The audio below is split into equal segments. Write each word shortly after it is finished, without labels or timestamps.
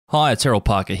Hi, it's Errol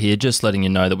Parker here, just letting you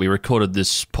know that we recorded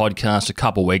this podcast a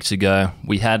couple weeks ago.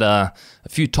 We had a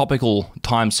few topical,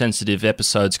 time-sensitive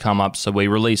episodes come up, so we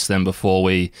released them before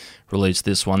we released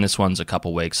this one. This one's a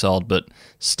couple weeks old, but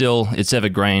still, it's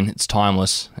evergreen, it's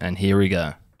timeless, and here we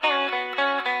go.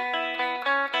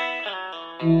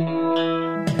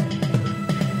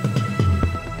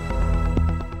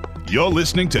 You're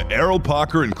listening to Errol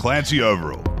Parker and Clancy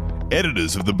Overall,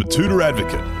 editors of the Betoota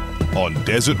Advocate, on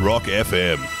Desert Rock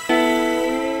FM.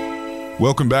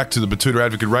 Welcome back to the Betoota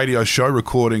Advocate radio show,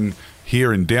 recording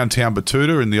here in downtown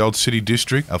Betoota in the Old City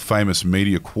District, our famous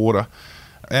media quarter.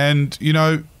 And, you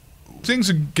know, things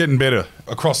are getting better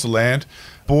across the land.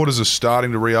 Borders are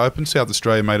starting to reopen. South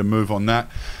Australia made a move on that.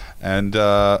 And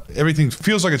everything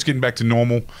feels like it's getting back to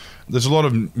normal. There's a lot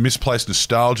of misplaced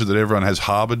nostalgia that everyone has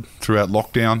harboured throughout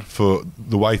lockdown for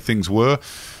the way things were.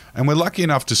 And we're lucky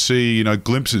enough to see, you know,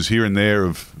 glimpses here and there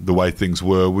of the way things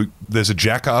were. There's a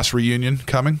Jackass reunion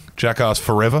coming, Jackass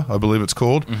Forever, I believe it's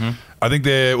called. Mm-hmm. I think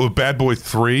Bad Boys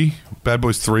 3. Bad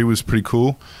Boys 3 was pretty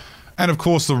cool. And, of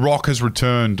course, The Rock has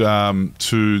returned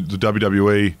to the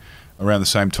WWE around the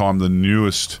same time the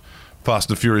newest Fast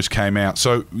and the Furious came out.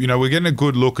 So, you know, we're getting a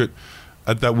good look at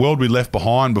that world we left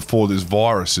behind before this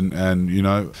virus. And you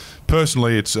know,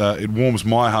 personally, it warms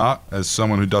my heart as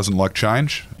someone who doesn't like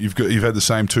change. You've had the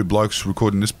same two blokes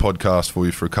recording this podcast for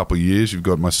you for a couple of years. You've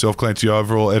got myself, Clancy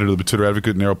Overall, editor of the Betoota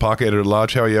Advocate, and Errol Parker, editor at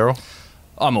large. How are you, Errol?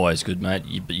 I'm always good, mate.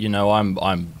 But you know,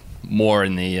 I'm more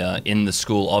in the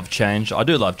school of change. I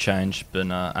do love change, but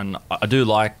and I do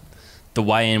like the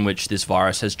way in which this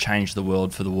virus has changed the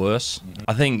world for the worse. Mm-hmm.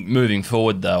 I think moving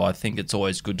forward, though, I think it's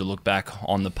always good to look back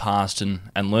on the past and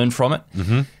learn from it.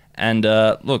 Mm-hmm. And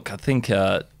look, I think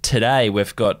today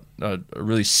we've got a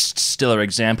really stellar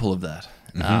example of that.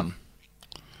 Mm-hmm.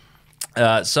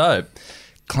 So,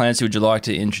 Clancy, would you like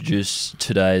to introduce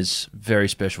today's very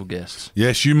special guests?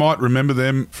 Yes, you might remember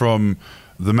them from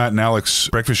the Matt and Alex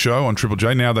Breakfast Show on Triple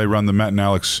J. Now they run the Matt and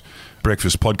Alex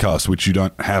Breakfast Podcast, which you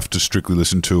don't have to strictly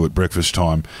listen to at breakfast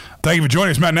time. Thank you for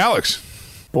joining us, Matt and Alex.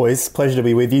 Boys, pleasure to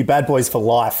be with you. Bad Boys for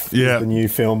Life is the new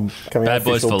film coming out,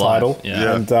 official title. Life.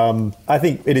 Yeah. And I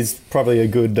think it is probably a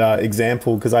good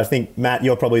example because I think, Matt,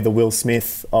 you're probably the Will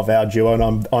Smith of our duo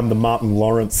and I'm the Martin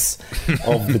Lawrence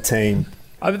of the team.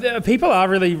 People are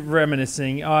really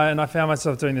reminiscing, and I found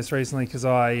myself doing this recently because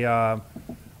I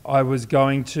was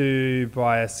going to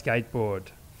buy a skateboard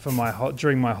for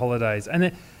during my holidays,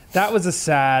 and that was a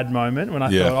sad moment when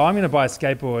I thought, I'm going to buy a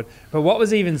skateboard. But what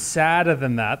was even sadder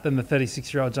than the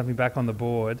 36-year-old jumping back on the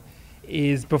board,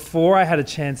 is before I had a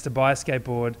chance to buy a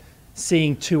skateboard,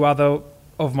 seeing two other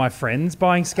of my friends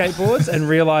buying skateboards and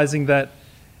realising that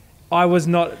I was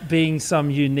not being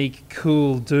some unique,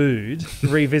 cool dude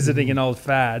revisiting an old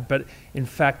fad, but in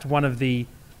fact one of the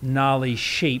gnarly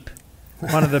sheep,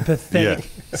 one of the pathetic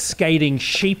skating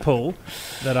sheeple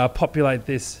that populate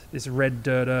this red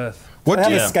dirt earth. What do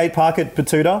you have a skate park at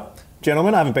Betoota,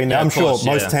 gentlemen? I haven't been there. I'm sure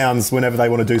most towns, whenever they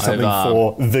want to do something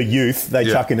for the youth, they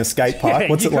chuck in a skate park.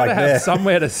 What's it like there? You got to have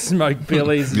somewhere to smoke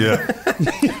billies. Where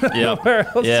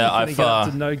else I've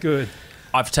to no good.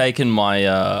 I've taken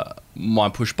my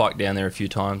push bike down there a few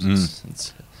times.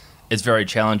 It's very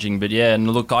challenging, but and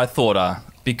look, I thought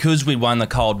because we won the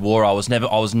Cold War, I was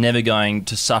never going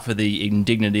to suffer the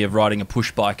indignity of riding a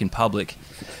push bike in public.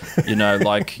 You know,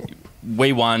 like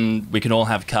we won, we can all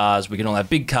have cars, we can all have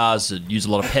big cars that use a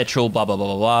lot of petrol, blah blah blah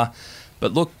blah blah.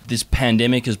 But look, this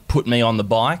pandemic has put me on the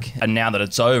bike, and now that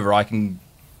it's over, I can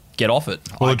get off it.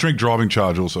 Well, the drink driving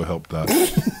charge also helped that.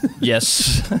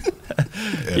 Yes.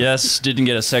 Yes, didn't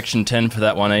get a Section 10 for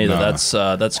that one either.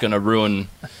 No. That's going to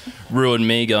ruin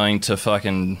me going to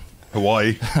fucking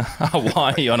Hawaii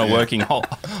on a working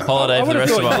holiday for the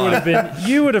rest of my life.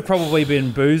 You would have probably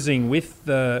been boozing with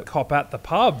the cop at the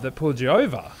pub that pulled you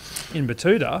over in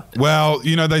Betoota. Well,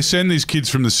 you know, they send these kids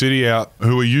from the city out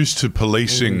who are used to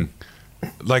policing.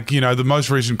 Like, you know, the most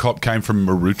recent cop came from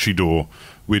Maroochydore,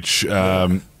 which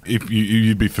if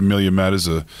you'd be familiar, Matt, as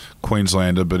a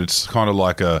Queenslander, but it's kind of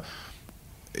like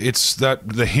it's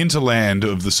the hinterland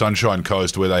of the Sunshine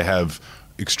Coast where they have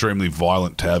extremely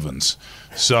violent taverns.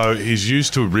 So he's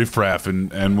used to riffraff,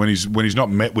 and when he's not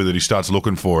met with it, he starts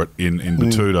looking for it in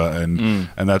Betoota,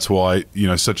 and that's why, you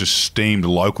know, such esteemed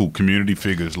local community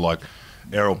figures like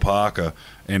Errol Parker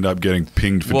end up getting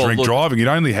pinged for drink driving. He'd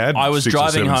only had I was 6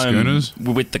 driving or 7 home schooners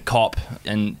with the cop,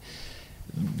 and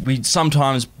we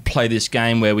sometimes play this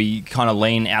game where we kind of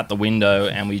lean out the window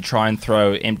and we try and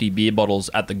throw empty beer bottles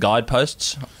at the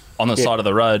guideposts on the side of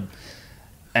the road.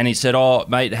 And he said, "Oh,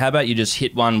 mate, how about you just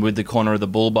hit one with the corner of the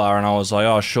bull bar?" And I was like,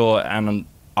 "Oh, sure." And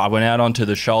I went out onto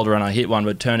the shoulder and I hit one, but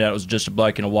it turned out it was just a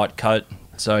bloke in a white coat.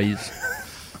 So he's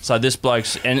So this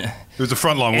bloke's He was a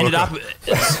frontline ended worker.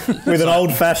 up with an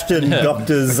old-fashioned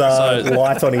doctor's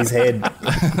light on his head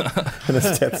and a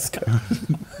stethoscope.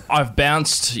 I've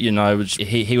bounced,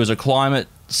 he was a climate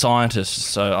scientist,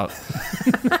 so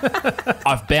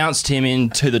I've bounced him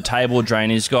into the table drain.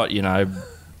 He's got,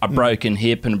 a broken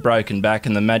hip and a broken back,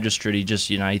 and the magistrate,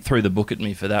 he threw the book at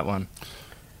me for that one.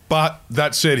 But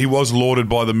that said, he was lauded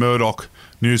by the Murdoch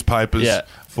newspapers. Yeah,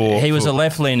 he was a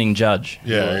left-leaning judge.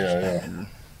 Yeah.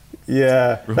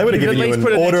 They would have given you an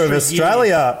Order of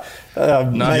Australia,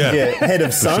 head of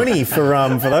Sony for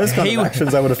those kind of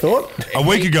actions, I would have thought. A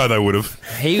week ago they would have.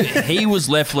 He was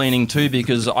left-leaning too,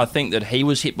 because I think that he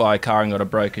was hit by a car and got a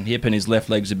broken hip, and his left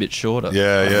leg's a bit shorter.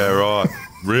 Yeah, right.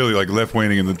 Really, like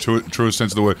left-leaning in the truest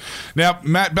sense of the word. Now,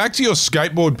 Matt, back to your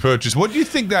skateboard purchase. What do you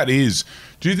think that is?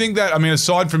 Do you think that,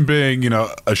 aside from being,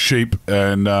 a sheep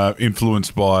and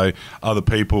influenced by other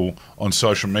people on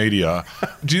social media,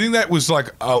 do you think that was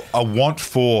like a want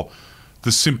for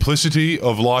the simplicity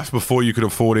of life before you could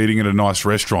afford eating at a nice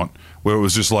restaurant, where it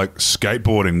was just like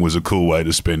skateboarding was a cool way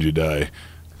to spend your day?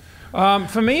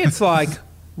 For me, it's like,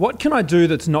 what can I do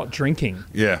that's not drinking?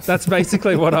 Yeah. That's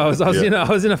basically what I was in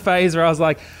a phase where I was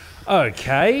like,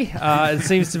 okay, it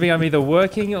seems to be I'm either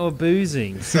working or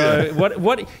boozing. So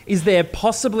what is there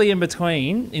possibly in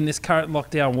between in this current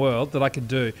lockdown world that I could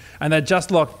do? And they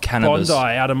just locked Cannabis.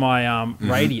 Bondi out of my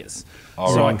radius.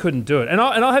 So I couldn't do it. And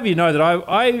I'll have you know that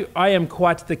I am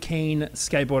quite the keen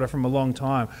skateboarder from a long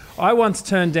time. I once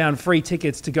turned down free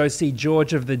tickets to go see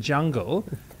George of the Jungle.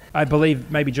 I believe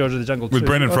maybe George of the Jungle 2. With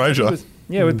Brendan Fraser.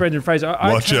 With Brendan Fraser.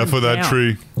 Watch out for that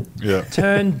tree. Yeah.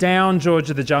 Turned down George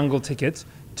of the Jungle tickets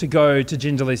to go to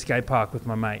Jindalee Skate Park with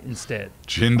my mate instead.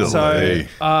 Jindalee.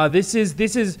 So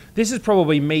this is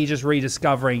probably me just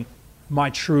rediscovering my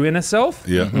true inner self.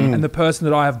 Yeah. And the person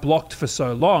that I have blocked for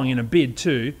so long in a bid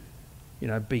to,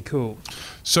 be cool.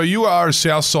 So you are a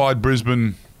Southside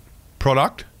Brisbane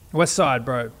product? West Side,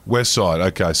 bro. West Side,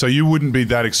 okay. So you wouldn't be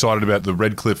that excited about the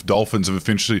Redcliffe Dolphins have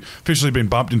officially been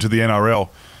bumped into the NRL,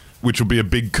 which will be a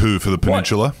big coup for the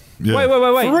peninsula. Yeah. Wait.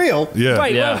 For real? Yeah.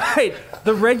 Wait.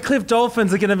 The Redcliffe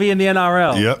Dolphins are going to be in the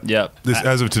NRL. Yep.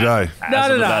 As of today.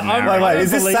 No. Wait.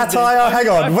 Is this satire? Hang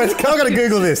on. I'm going to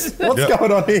Google this. What's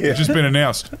going on here? It's just been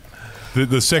announced.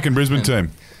 The second Brisbane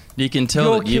team. You can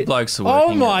tell that you blokes are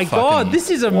working. Oh my God, this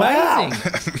is amazing. Wow.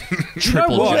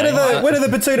 Triple J. Where are the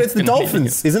Batuta? It's the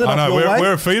Dolphins, isn't it? I know,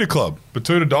 we're a feeder club.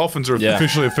 Batuta Dolphins are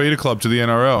officially a feeder club to the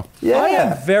NRL. Yeah. I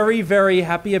am very, very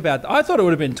happy about that. I thought it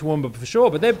would have been Toowoomba for sure,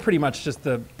 but they're pretty much just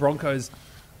the Broncos.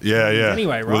 Yeah.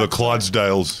 Anyway, right? Well, the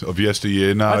Clydesdales of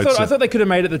yesteryear. No, I thought they could have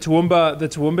made it the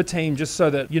Toowoomba team just so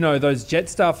that, those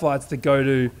Jetstar flights that go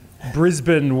to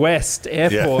Brisbane West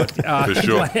Airport for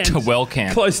sure. To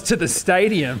Wellcamp. Close to the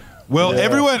stadium. Well,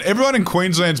 everyone in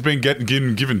Queensland's been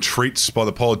given treats by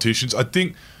the politicians. I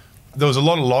think there was a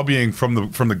lot of lobbying from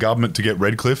the government to get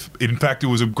Redcliffe. In fact, it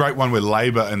was a great one where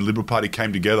Labor and Liberal Party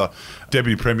came together.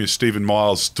 Deputy Premier Stephen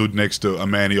Miles stood next to a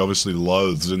man he obviously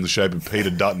loathes in the shape of Peter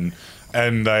Dutton,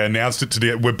 and they announced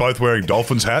it we're both wearing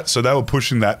Dolphins hats, so they were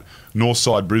pushing that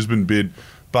Northside Brisbane bid.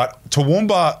 But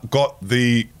Toowoomba got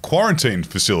the quarantine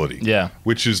facility,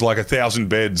 which is like 1,000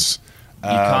 beds. You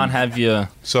can't have your...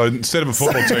 So instead of a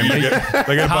football team, they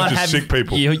get a bunch of sick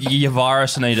people. Your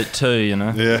virus need it too,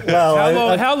 Yeah.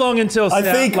 Well, how long until...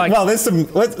 there's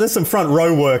some front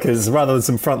row workers rather than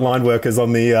some front line workers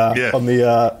on the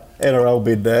NRL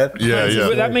bid there. Yeah.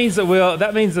 That means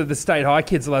that the state high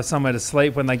kids will have somewhere to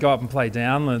sleep when they go up and play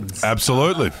Downlands.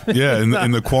 Absolutely. Yeah,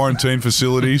 in the quarantine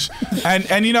facilities. And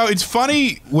it's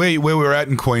funny where we're at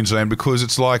in Queensland, because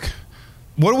it's like...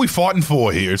 What are we fighting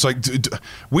for here? It's like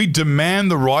we demand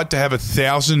the right to have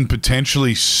 1,000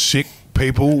 potentially sick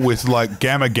people with like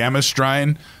gamma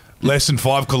strain less than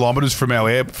 5 kilometres from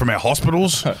our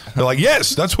hospitals. They're like,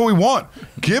 yes, that's what we want.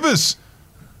 Give us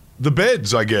the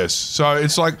beds, I guess. So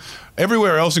it's like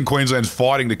everywhere else in Queensland's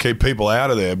fighting to keep people out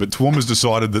of there, but Toowoomba's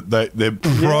decided that they're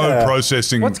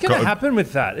pro-processing. What's going to happen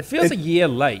with that? It feels a year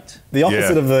late. The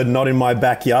opposite of the not in my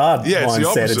backyard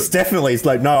mindset. It's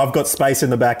like, no, I've got space in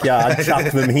the backyard.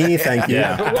 Chuck them here, thank you.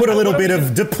 Yeah. Put a little bit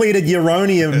of depleted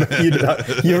uranium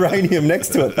next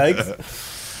to it,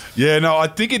 thanks. Yeah, no, I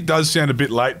think it does sound a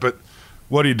bit late, but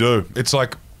what do? It's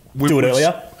like... Do it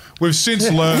earlier? We've since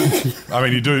learned... I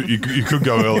mean, you could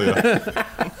go earlier.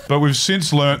 But we've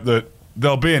since learnt that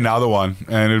there'll be another one,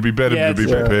 and it'd be better to be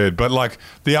prepared. But like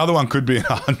the other one could be in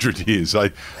 100 years. I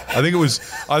think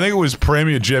it was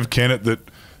Premier Jeff Kennett that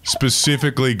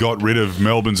specifically got rid of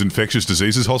Melbourne's infectious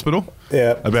diseases hospital.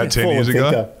 Yeah, about 10 years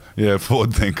ago. Yeah,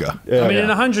 forward thinker. Yeah. I mean, in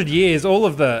 100 years,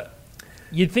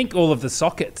 you'd think all of the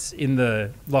sockets in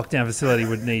the lockdown facility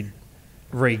would need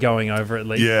re-going over at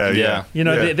least. Yeah. You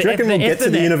know, do you reckon we'll get to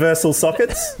the universal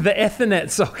sockets? The Ethernet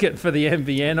socket for the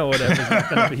NBN or whatever is not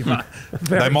going to be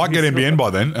very They might get useful. NBN by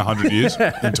then, 100 years,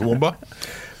 in Toowoomba.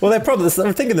 Well,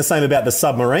 I'm thinking the same about the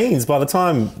submarines. By the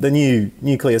time the new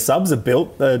nuclear subs are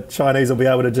built, the Chinese will be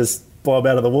able to just blow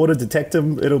them out of the water, detect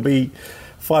them. It'll be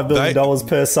 $5 billion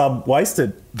per sub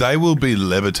wasted. They will be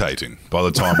levitating by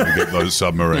the time we get those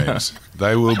submarines.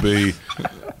 They will be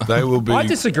I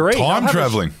disagree. Time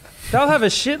traveling. They'll have a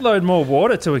shitload more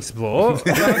water to explore.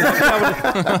 They'll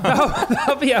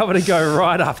be able to go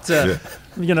right up to,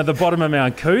 the bottom of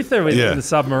Mount Cootha with the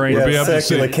submarine. We'll be able to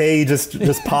Circular Quay, just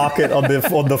park it on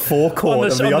the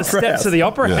forecourt of the Opera steps House. of the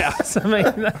Opera House. I mean,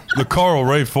 The Coral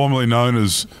Reef, formerly known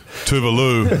as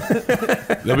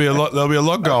Tuvalu. There'll be a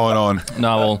lot going on.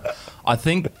 No, well, I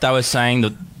think they were saying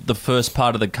that the first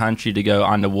part of the country to go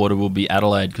underwater will be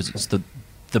Adelaide because it's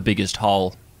the biggest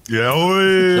hole. Yeah.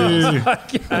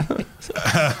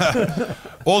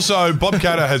 Also, Bob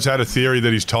Catter has had a theory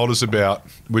that he's told us about,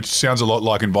 which sounds a lot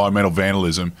like environmental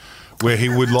vandalism, where he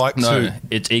would like to...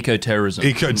 it's eco-terrorism.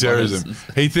 Eco-terrorism.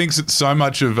 He thinks that so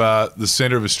much of the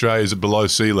centre of Australia is below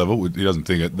sea level. He doesn't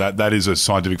think it. That is a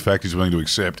scientific fact he's willing to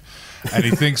accept. And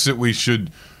he thinks that we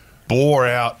should bore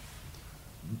out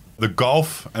the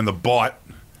Gulf and the Bight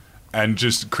and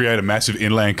just create a massive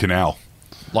inland canal.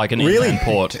 Like an inland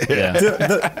port.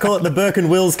 Yeah. Call it the Burke and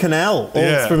Wills Canal,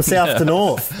 from south to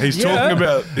north. He's talking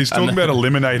about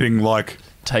eliminating, like...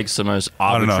 takes the most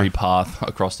arbitrary path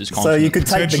across this continent. So you could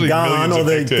take the gun or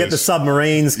get the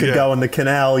submarines could go in the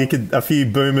canal. A few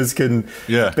boomers can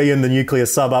be in the nuclear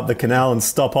sub up the canal and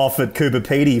stop off at Coober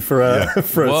Pedy for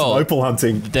some opal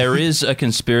hunting. There is a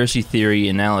conspiracy theory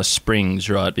in Alice Springs,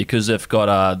 right? Because they've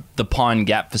got the Pine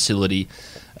Gap facility,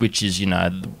 which is,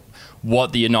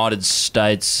 what the United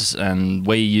States and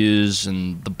we use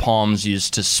and the Palms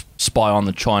use to spy on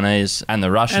the Chinese and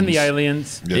the Russians. And the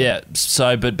aliens. Yeah.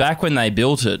 So, but back when they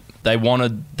built it, they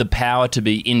wanted the power to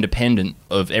be independent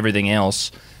of everything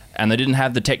else. And they didn't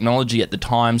have the technology at the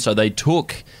time, so they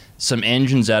took some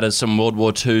engines out of some World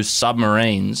War II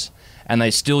submarines and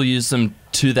they still use them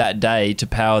to that day to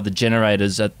power the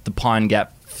generators at the Pine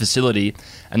Gap facility.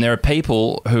 And there are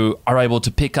people who are able to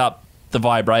pick up the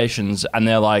vibrations and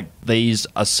they're like, these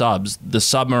are subs. The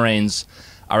submarines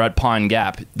are at Pine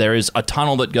Gap. There is a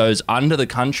tunnel that goes under the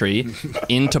country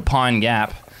into Pine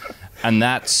Gap, and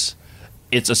it's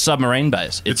a submarine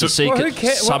base. It's a secret submarine base.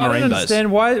 I don't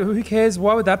understand why. Who cares?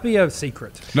 Why would that be a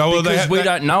secret? No, because we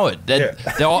don't know it. They're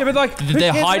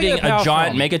hiding a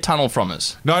giant mega tunnel from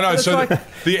us. No. So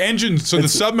the engines, the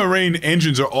submarine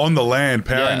engines are on the land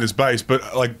powering this base,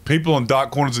 but like people on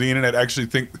dark corners of the internet actually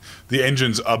think the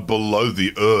engines are below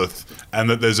the earth and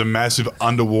that there's a massive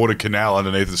underwater canal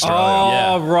underneath Australia.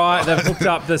 Oh, right. They've hooked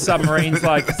up the submarines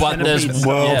like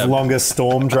world's longest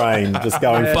storm drain just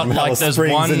going from Alice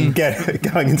Springs and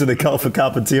going into the Gulf of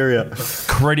Carpentaria.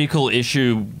 Critical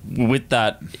issue with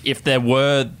that, if there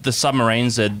were the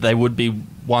submarines there, they would be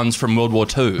ones from World War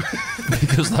II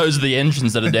because those are the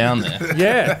engines that are down there.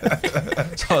 Yeah.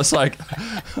 So it's like...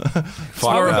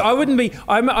 I wouldn't be...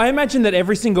 I imagine that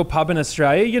every single pub in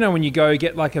Australia, when you go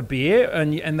get like a beer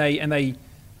and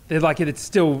they're like it's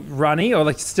still runny or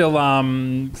like still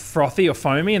frothy or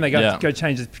foamy, and they go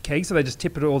change the keg, so they just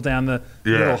tip it all down the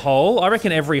little hole. I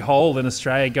reckon every hole in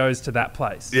Australia goes to that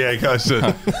place. Yeah, it goes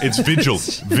to it's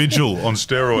Vigil on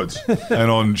steroids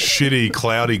and on shitty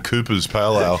cloudy Cooper's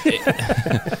Pale Ale.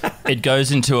 It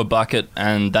goes into a bucket,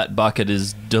 and that bucket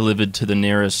is delivered to the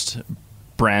nearest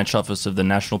branch office of the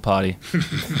National Party.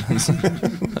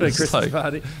 The Christmas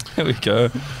party. Here we go.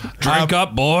 Drink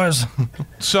up, boys.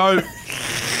 So,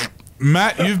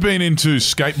 Matt, you've been into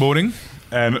skateboarding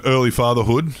and early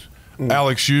fatherhood.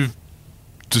 Alex, you've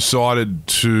decided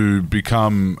to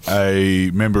become a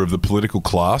member of the political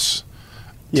class.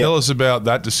 Tell us about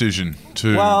that decision.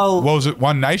 What was it,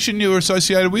 One Nation you were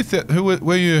associated with? Who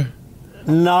were you?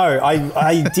 No,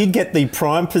 I did get the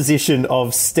prime position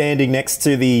of standing next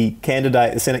to the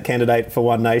Senate candidate for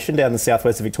One Nation down in the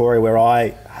southwest of Victoria, where I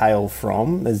hail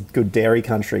from. There's good dairy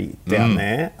country down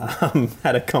there.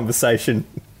 Had a conversation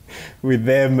with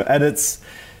them, and it's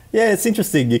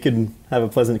interesting. You can have a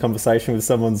pleasant conversation with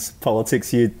someone's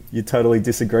politics you totally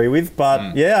disagree with. But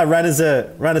I ran as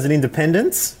an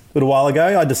independent a little while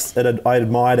ago. I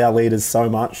admired our leaders so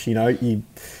much.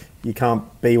 You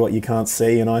can't be what you can't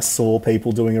see, and I saw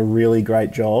people doing a really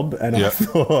great job, and I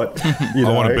thought, I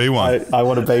want to be one. I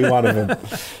want to be one of them.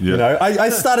 I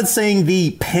started seeing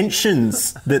the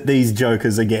pensions that these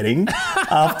jokers are getting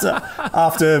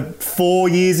after 4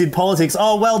 years in politics.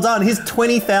 Oh, well done! Here's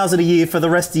 $20,000 a year for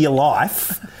the rest of your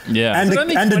life. Yeah,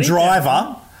 and a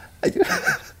driver.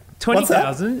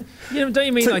 20,000? Don't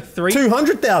you mean like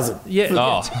 200,000?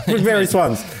 Yeah. For various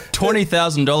ones.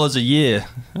 $20,000 a year.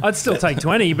 I'd still take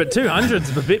 20, but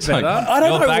 200's a bit better. I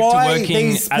don't know back why to working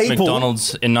these at people,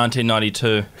 McDonald's in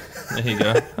 1992. There you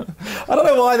go. I don't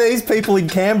know why these people in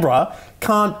Canberra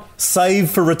can't save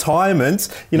for retirement,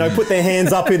 put their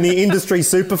hands up in the industry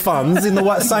super funds in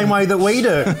the same way that we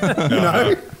do,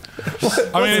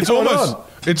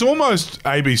 It's almost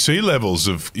ABC levels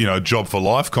of, job for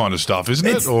life kind of stuff, isn't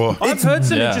it? I've heard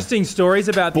some interesting stories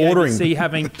about the ABC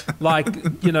having,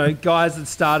 guys that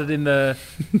started in the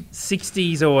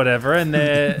 60s or whatever, and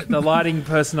they're the lighting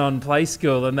person on Play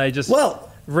School, and they just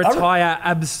retire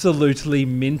absolutely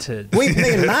minted. Me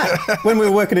and Matt, when we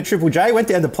were working at Triple J, went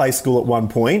down to Play School at one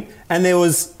point, and there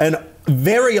was a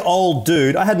very old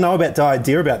dude, I had no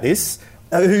idea about this,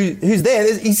 who's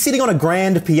there. He's sitting on a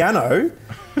grand piano,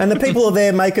 and the people are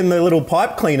there making the little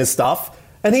pipe cleaner stuff,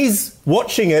 and he's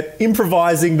watching it,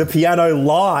 improvising the piano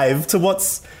live to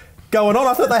what's going on.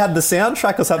 I thought they had the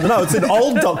soundtrack or something. No, it's an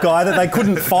old guy that they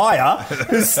couldn't fire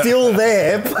who's still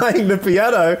there playing the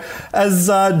piano as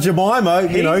Jemima,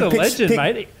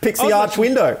 picks the arch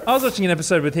window. I was watching an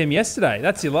episode with him yesterday.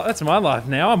 That's my life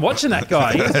now. I'm watching that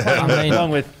guy. He was playing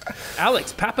along with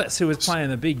Alex Pappas, who was playing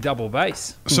the big double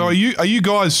bass. So are you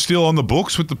guys still on the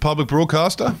books with the public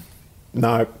broadcaster?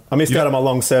 No, I missed out on my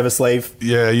long service leave.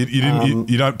 Yeah, you didn't.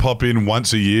 You don't pop in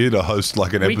once a year to host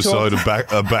like an episode of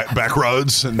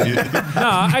Backroads. No,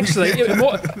 actually,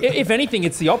 if anything,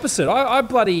 it's the opposite. I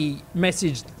bloody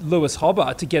messaged Lewis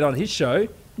Hobber to get on his show.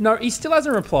 No, he still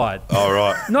hasn't replied. Oh,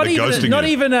 right. Not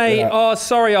even oh,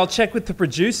 sorry, I'll check with the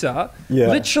producer. Yeah.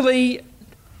 Literally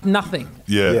nothing.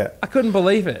 Yeah. I couldn't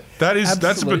believe it.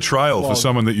 That's a betrayal for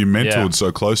someone that you mentored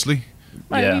so closely.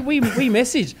 Mate, we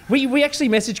messaged. We actually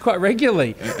message quite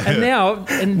regularly. And now,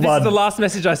 this is the last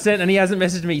message I sent, and he hasn't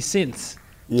messaged me since.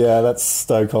 Yeah, that's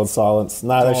stone cold silence.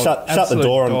 No, they've shut the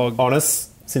door on us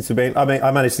since we've been.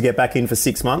 I managed to get back in for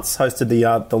 6 months, hosted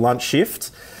the lunch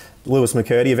shift. Lewis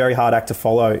McCurdy, a very hard act to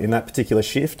follow in that particular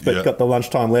shift, but got the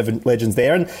lunchtime legends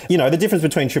there. And, the difference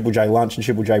between Triple J lunch and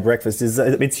Triple J breakfast is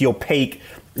it's your peak,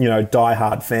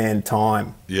 diehard fan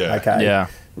time. Yeah. Okay. Yeah.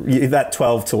 That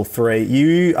 12 till 3,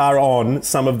 you are on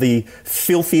some of the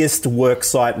filthiest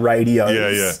worksite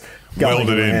radios. Yeah.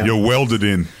 Welded in. You're welded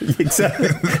in.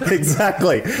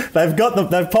 Exactly. They've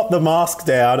popped the mask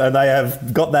down and they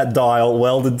have got that dial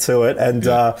welded to it. And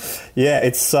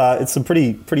it's some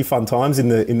pretty fun times in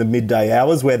the midday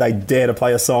hours where they dare to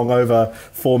play a song over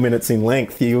 4 minutes in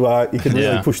length. You can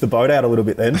really push the boat out a little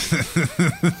bit then.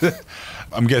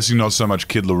 I'm guessing not so much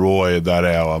Kid Laroi at that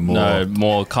hour.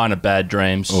 More kind of Bad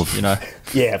Dreams. Oof.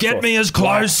 Yeah. Get me as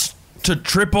close to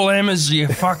Triple M as you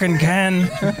fucking can,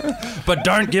 but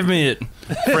don't give me it.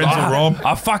 Friends of Rob.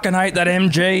 I fucking hate that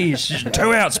MG. She's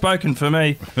too outspoken for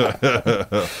me.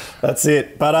 That's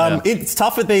it. But it's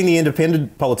tough at being the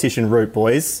independent politician route,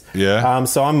 boys. Yeah.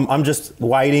 So I'm just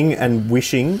waiting and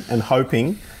wishing and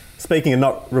hoping. Speaking of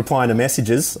not replying to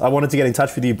messages, I wanted to get in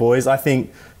touch with you boys. I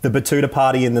think the Batuta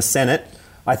Party in the Senate,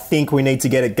 I think we need to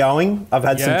get it going. I've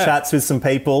had some chats with some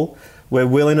people. We're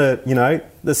willing to,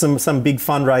 there's some big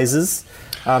fundraisers,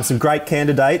 some great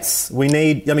candidates. We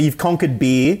need, you've conquered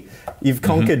beer. You've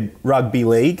conquered rugby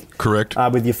league. Correct.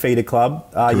 With your feeder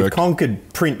club. You've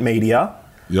conquered print media.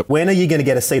 Yep. When are you going to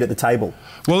get a seat at the table?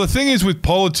 Well, the thing is with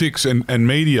politics and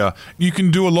media, you can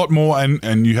do a lot more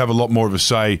and you have a lot more of a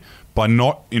say by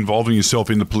not involving yourself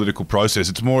in the political process.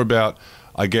 It's more about,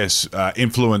 I guess,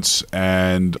 influence.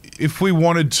 And if we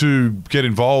wanted to get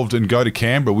involved and go to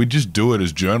Canberra, we'd just do it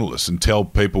as journalists and tell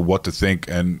people what to think.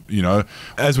 And,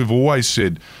 as we've always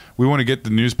said, we want to get the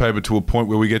newspaper to a point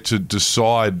where we get to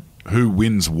decide who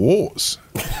wins wars.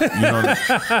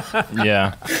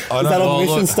 Yeah. Is that on the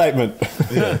mission statement?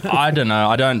 I don't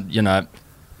know.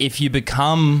 If you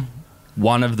become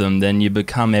one of them, then you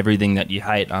become everything that you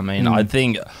hate. I mean, I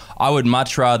think I would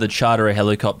much rather charter a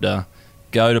helicopter,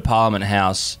 go to Parliament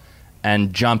House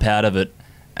and jump out of it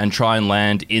and try and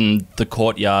land in the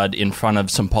courtyard in front of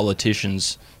some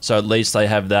politicians. So at least they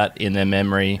have that in their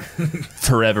memory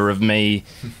forever of me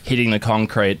hitting the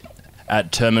concrete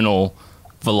at terminal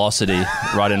velocity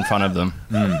right in front of them.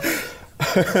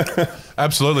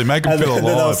 Absolutely, make them feel alive.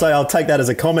 Then they'll say, I'll take that as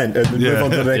a and move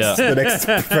on to the next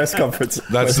press conference.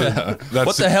 That's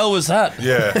what the hell was that?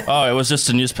 Yeah. Oh, it was just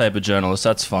a newspaper journalist.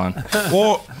 That's fine.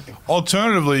 Or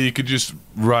alternatively, you could just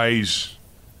raise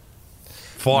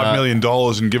 $5 million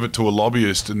and give it to a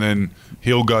lobbyist, and then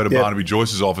he'll go to Barnaby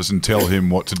Joyce's office and tell him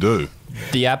what to do.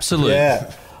 The absolute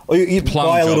Or you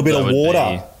buy a little bit of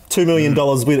water $2 million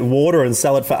worth of water and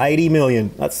sell it for $80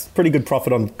 million. That's pretty good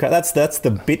profit on. That's the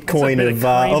Bitcoin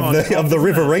of the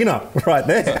Riverina right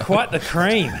there. Quite the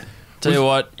cream. Tell you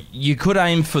what, you could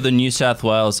aim for the New South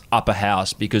Wales upper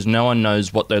house because no one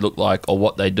knows what they look like or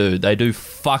what they do. They do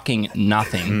fucking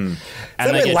nothing.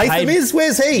 And is that where Latham is?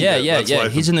 Where's he? Yeah.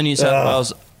 He's in the New South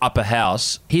Wales upper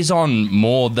house. He's on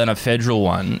more than a federal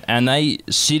one, and they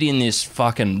sit in this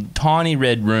fucking tiny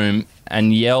red room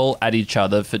and yell at each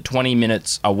other for 20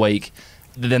 minutes a week.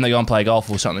 Then they go and play golf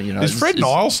or something, you know. Is Fred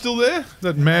Niles still there?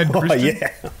 That mad Christian?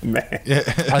 Oh, yeah, man. Yeah.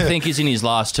 I think he's in his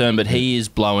last term, but he is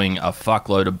blowing a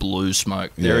fuckload of blue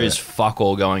smoke. There is fuck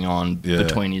all going on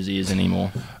between his ears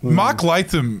anymore. Mark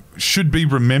Latham should be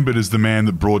remembered as the man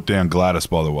that brought down Gladys,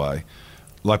 by the way.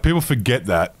 Like, people forget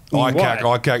that.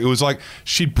 ICAC. It was like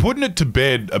she'd putting it to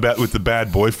bed with the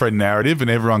bad boyfriend narrative, and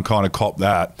everyone kind of copped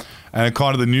that. And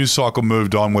kind of the news cycle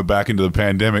moved on. We're back into the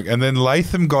pandemic. And then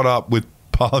Latham got up with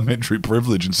parliamentary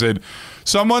privilege and said,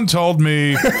 someone told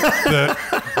me that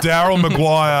Daryl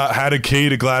Maguire had a key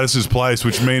to Gladys's place,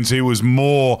 which means he was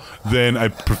more than a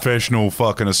professional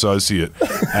fucking associate.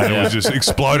 And it was just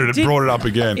exploded. It brought it up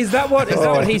again. Is that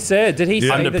what he said? Did he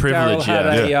say that Daryl had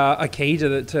a key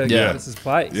to Gladys's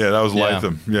place? Yeah, that was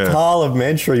Latham. Yeah.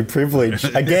 Parliamentary privilege.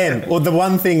 Again, well, the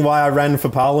one thing why I ran for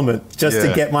Parliament, just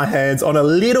to get my hands on a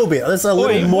little bit. There's a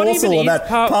little morsel of that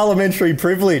parliamentary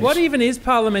privilege. What even is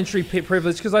parliamentary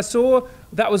privilege? Because I saw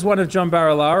that was one of John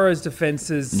Barilaro's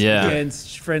defences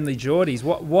against friendly Geordies.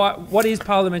 What is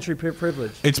parliamentary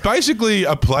privilege? It's basically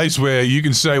a place where you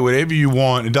can say whatever you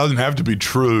want. It doesn't have to be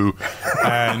true,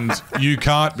 and you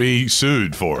can't be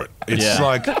sued for it. It's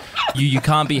like you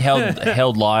can't be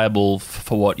held liable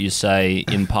for what you say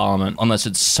in Parliament unless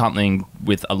it's something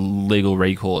with a legal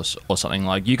recourse or something.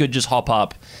 Like, you could just hop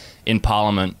up in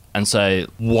Parliament and say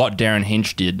what Darren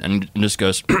Hinch did and just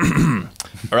goes,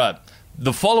 all right,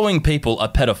 the following people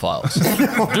are pedophiles.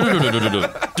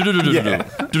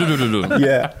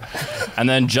 Yeah. And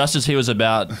then just as he was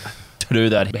about to do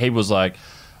that, he was like,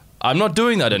 I'm not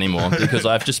doing that anymore because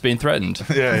I've just been threatened.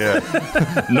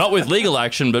 Yeah. Not with legal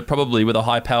action, but probably with a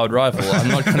high-powered rifle. I'm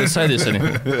not going to say this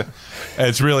anymore.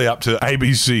 It's really up to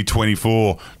ABC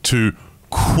 24 to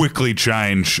quickly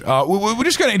change. We're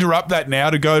just going to interrupt that now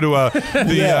to go to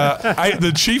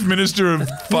the Chief Minister of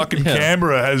fucking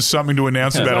Canberra has something to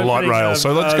announce about a light rail.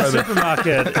 So let's go there.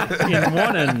 Supermarket in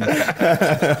Wannon.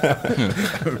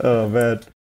 Oh, man.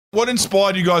 What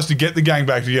inspired you guys to get the gang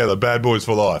back together, Bad Boys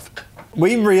for Life?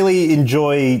 We really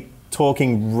enjoy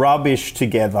talking rubbish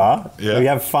together. Yeah. We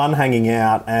have fun hanging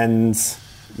out, and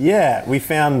we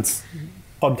found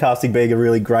podcasting being a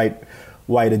really great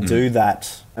way to do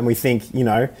that. And we think,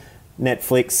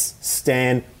 Netflix,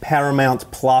 Stan, Paramount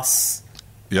Plus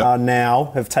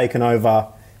now have taken over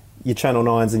your Channel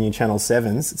 9s and your Channel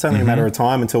 7s. It's only a matter of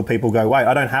time until people go, wait,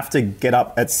 I don't have to get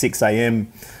up at 6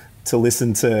 a.m. to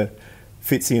listen to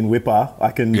Fitzy and Whipper.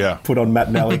 I can put on Matt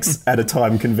and Alex at a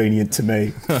time convenient to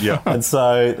me. Yeah. And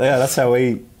so, that's how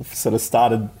we sort of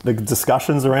started the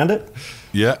discussions around it.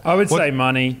 Yeah. I would say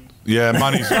money. Yeah,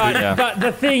 money's but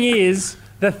the thing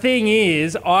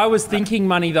is, I was thinking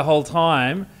money the whole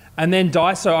time, and then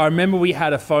Daiso, I remember we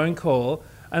had a phone call,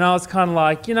 and I was kind of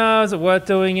like, is it worth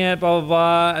doing it, blah,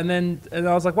 blah, blah, and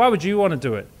I was like, why would you want to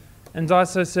do it? And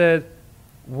Daiso said,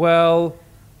 well,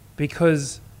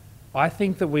 because I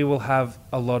think that we will have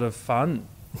a lot of fun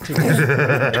together.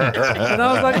 And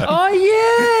I was like, oh,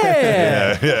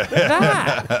 that.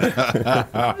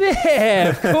 Yeah,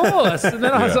 of course. And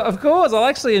then I was like, of course, I'll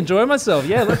actually enjoy myself.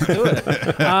 Yeah, let's do it.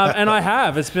 And I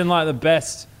have. It's been like the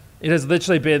best. It has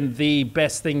literally been the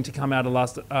best thing to come out of the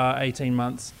last 18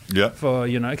 months. Yeah. For,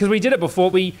 because we did it before.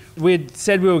 We'd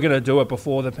said we were going to do it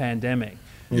before the pandemic.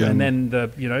 Yeah. And then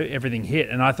everything hit,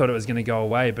 and I thought it was going to go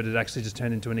away, but it actually just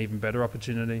turned into an even better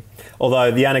opportunity.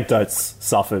 Although the anecdotes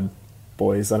suffered,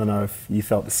 boys. I don't know if you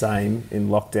felt the same in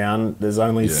lockdown. There's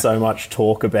only so much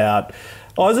talk about,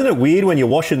 isn't it weird when you're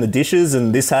washing the dishes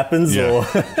and this happens? Yeah. Or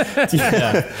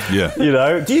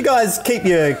do you guys keep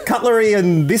your cutlery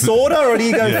in this order, or do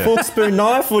you go fork, spoon,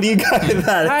 knife, or do you go to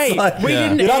that? Hey, we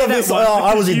didn't. None of this.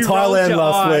 I was in Thailand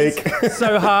last week.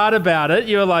 So hard about it.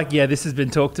 You were like, yeah, this has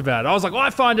been talked about. I was like, I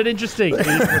find it interesting.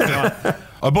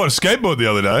 I bought a skateboard the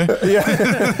other day.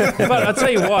 But I'll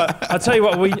tell you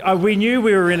what, we knew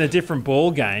we were in a different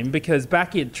ball game because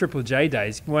back in Triple J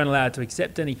days, we weren't allowed to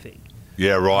accept anything.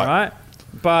 Yeah, right. Right?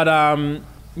 But,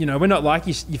 we're not like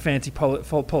you fancy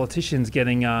politicians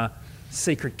getting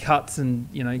secret cuts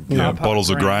and,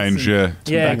 bottles of Grange, Grange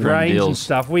and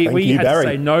stuff. We had to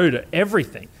say no to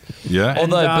everything. Yeah.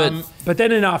 And, but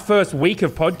then in our first week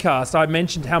of podcast, I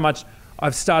mentioned how much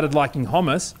I've started liking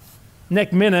hummus.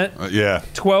 Next minute,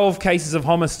 12 cases of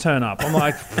hummus turn up. I'm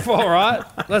like, all right,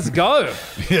 let's go.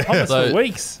 Hummus for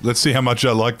weeks. Let's see how much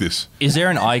I like this. Is there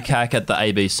an ICAC at the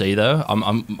ABC though?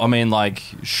 I mean, like,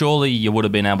 surely you would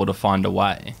have been able to find a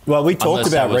way. Well, we talked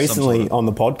about recently on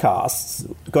the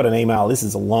podcast, got an email, this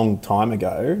is a long time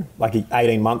ago, like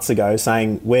 18 months ago,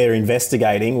 saying we're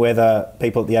investigating whether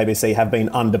people at the ABC have been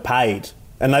underpaid.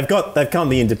 And they've come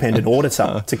the independent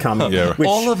auditor to come in. Yeah. Which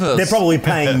all of us. They're probably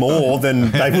paying more than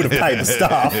they would have paid the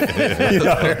staff.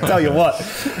 Tell you what.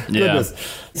 Yeah. Goodness.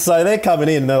 So they're coming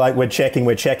in and they're like, we're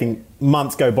checking.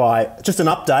 Months go by. Just an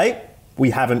update. We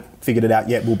haven't figured it out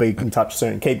yet. We'll be in touch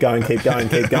soon. Keep going.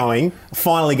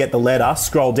 Finally get the letter.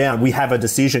 Scroll down. We have a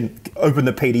decision. Open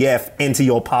the PDF. Enter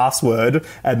your password,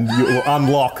 and you will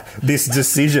unlock this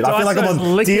decision. I feel like I'm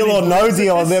on Deal or No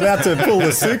Deal. I'm about to pull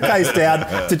the suitcase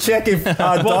down to check if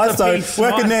Daiso,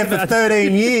 working there for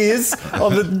 13 years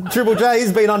of the Triple J,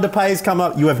 has been underpaid. Has come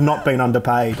up. You have not been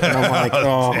underpaid. And I'm like,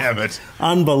 oh, damn it,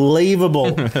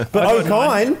 unbelievable. But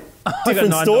O'Kine,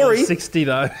 different story. $9.60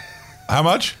 though. How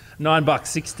much?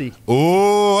 $9.60.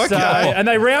 Oh, okay. So, and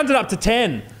they rounded up to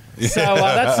 10. Yeah. So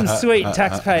that's some sweet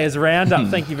taxpayers roundup.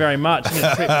 Thank you very much. I'm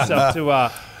going to treat myself to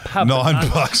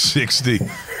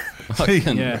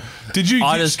 $9.60. Yeah. Did you?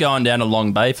 I just going down to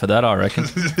Long Bay for that, I reckon.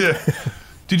 Yeah.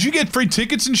 Did you get free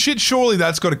tickets and shit? Surely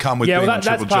that's got to come with being on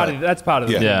Triple J. That's part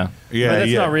of it. Yeah. But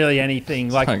that's not really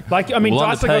anything. Like I mean,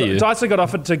 Daiso got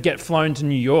offered to get flown to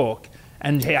New York,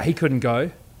 and he couldn't go.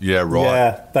 Yeah, right.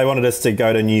 Yeah, they wanted us to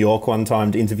go to New York one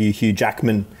time to interview Hugh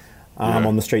Jackman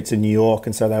on the streets of New York,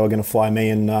 and so they were going to fly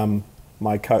me and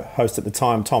my co-host at the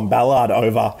time, Tom Ballard,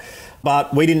 over.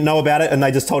 But we didn't know about it, and they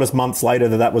just told us months later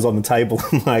that was on the table.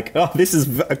 I'm like, oh, this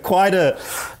is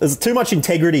there's too much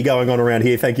integrity going on around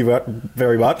here. Thank you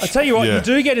very much. I tell you what, you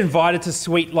do get invited to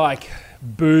sweet like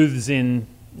booths in,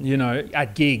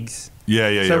 at gigs.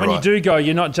 Yeah. So when you do go,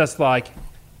 you're not just like.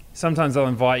 Sometimes they'll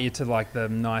invite you to like the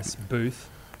nice booth.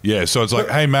 Yeah, so it's like,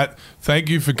 hey, Matt, thank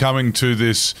you for coming to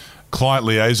this client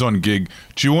liaison gig.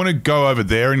 Do you want to go over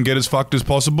there and get as fucked as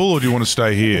possible, or do you want to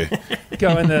stay here?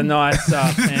 Go in the nice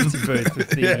fancy booth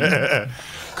with the...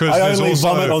 I only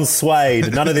vomit on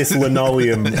suede. None of this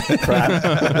linoleum crap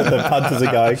that the punters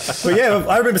are going. But yeah,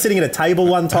 I remember sitting at a table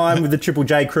one time with the Triple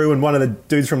J crew, and one of the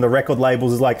dudes from the record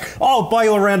labels is like, "Oh, I'll buy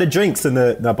you a round of drinks," and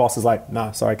the boss is like,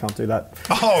 "No, sorry, I can't do that."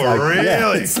 Oh, like, really?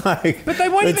 Yeah, it's like, but they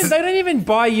don't even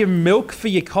buy you milk for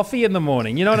your coffee in the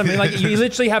morning. You know what I mean? Like you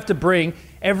literally have to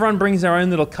everyone brings their own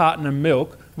little carton of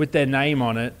milk with their name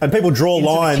on it. And people draw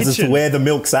lines as to where the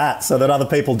milk's at so that other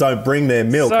people don't bring their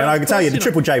milk. So, and I can tell you, the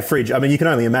Triple J fridge, I mean, you can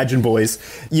only imagine, boys.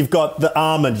 You've got the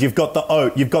almond, you've got the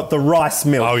oat, you've got the rice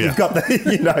milk, you've got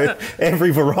the,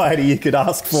 every variety you could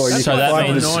ask for. So that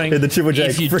means in the Triple J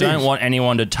if you fridge. don't want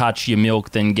anyone to touch your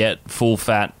milk, then get full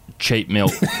fat, cheap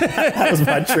milk. That was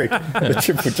my trick. The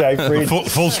Triple J fridge.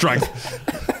 Full strength.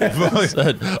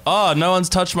 Oh, no one's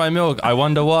touched my milk. I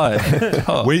wonder why.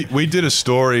 Oh. We did a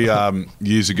story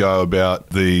years ago about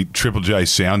the Triple J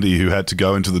soundie who had to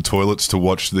go into the toilets to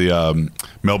watch the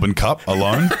Melbourne Cup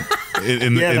alone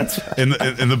in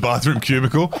the bathroom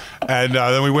cubicle, and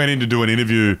then we went in to do an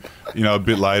interview, a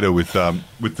bit later with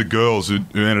the girls who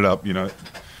ended up,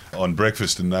 on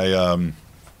breakfast, and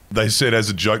they said as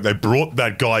a joke they brought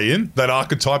that guy in. That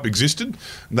archetype existed,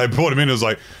 and they brought him in. It was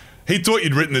like, he thought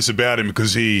you'd written this about him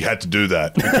because he had to do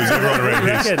that. Because everyone around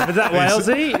was that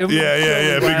Walesy?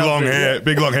 Yeah. Big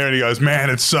long hair. And he goes,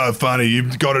 man, it's so funny.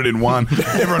 You've got it in one.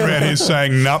 Everyone around here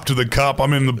saying nup to the cup.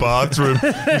 I'm in the bathroom.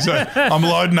 He's like, I'm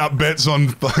loading up bets on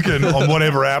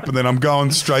whatever app, and then I'm going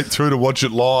straight through to watch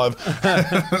it live.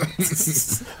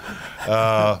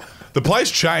 The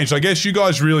place changed. I guess you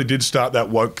guys really did start that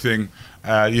woke thing.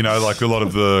 Like a lot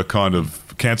of the kind of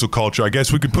cancel culture, I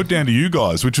guess we could put down to you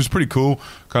guys, which was pretty cool,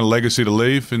 kind of legacy to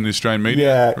leave in the Australian media.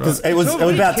 Yeah, because it was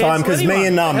about time. Because me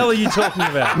and what the hell are you talking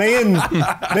about? me and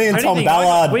Tom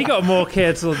Ballard, we got more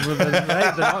cancelled than we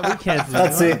cancelled.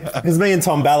 That's it. Because me and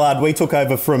Tom Ballard, we took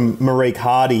over from Marique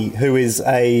Hardy, who is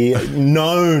a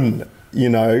known.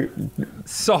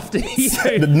 Softy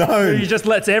who just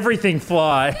lets everything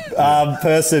fly.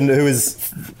 Person who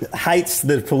hates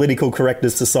the political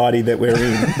correctness society that we're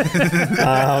in,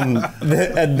 and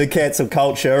the cancel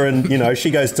culture, and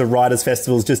she goes to writers'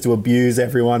 festivals just to abuse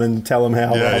everyone and tell them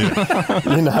how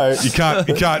you can't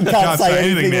say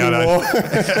anything now.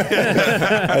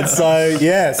 And so me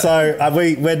and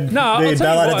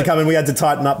Ballard had to come and we had to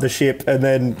tighten up the ship, and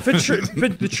then.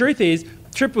 But the truth is,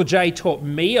 Triple J taught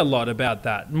me a lot about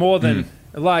that, more than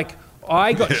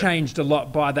I got changed a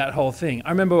lot by that whole thing. I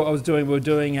remember what we were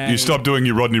doing You stopped doing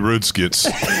your Rodney Rood skits.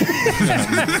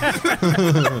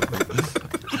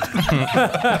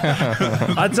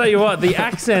 I tell you what, the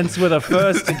accents were the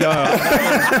first to go.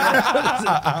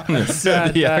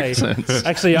 Sad The day. accents.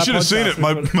 Actually, You should have seen it.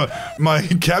 My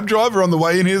cab driver on the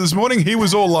way in here this morning, he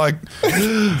was all like,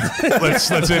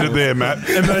 let's end it there, Matt.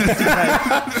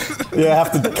 Yeah,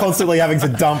 constantly having to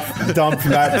dump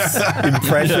Matt's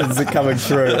impressions are coming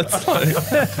through.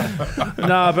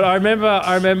 No, but I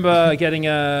remember getting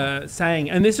a saying,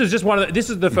 and this was just this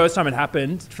is the first time it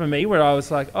happened for me, where I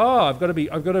was like, oh, I've got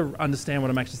to understand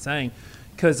what I'm actually saying,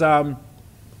 because I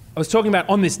was talking about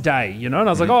on this day, and I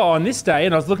was like, oh, on this day,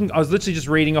 and I was literally just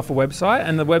reading off a website,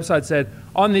 and the website said,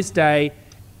 on this day,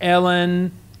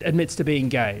 Ellen admits to being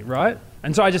gay, right?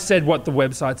 And so I just said what the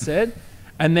website said,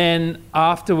 and then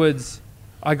afterwards,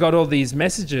 I got all these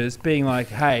messages being like,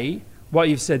 hey, what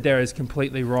you've said there is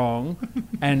completely wrong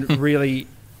and really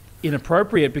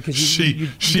inappropriate, because you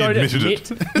don't admitted admit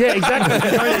it. Yeah,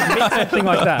 exactly. You don't admit something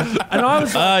like that. And I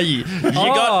was like, You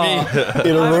got me.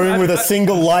 In a room with a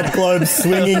single light globe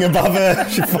swinging above her,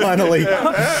 she finally...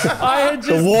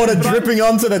 the water dripping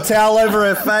onto the towel over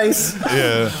her face.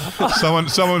 Yeah.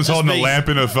 Someone's holding a lamp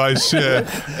in her face. Yeah.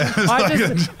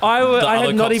 I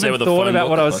had not even thought about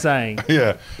what I was saying.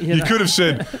 Yeah. You could have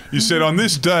said, on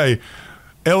this day,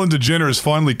 Ellen DeGeneres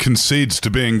finally concedes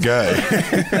to being gay.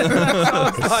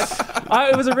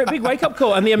 It was a big wake-up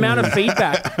call, and the amount of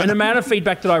feedback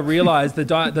that I realised,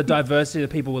 the diversity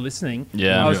of people were listening.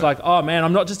 Yeah. I was like, oh man,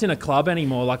 I'm not just in a club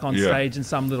anymore, like on stage in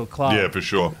some little club. Yeah, for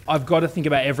sure. I've got to think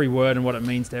about every word and what it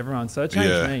means to everyone. So it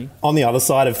changed me. On the other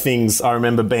side of things, I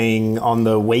remember being on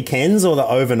the weekends or the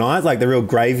overnight, like the real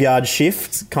graveyard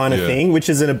shift kind of thing, which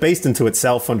is a beast into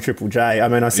itself on Triple J. I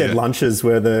mean, I said lunches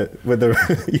were the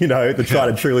the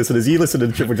tried and true listeners. You listen to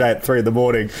Triple J at 3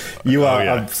 a.m. You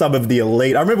are some of the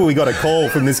elite. I remember we got a call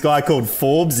from this guy called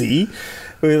Forbesy.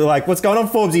 We were like, what's going on,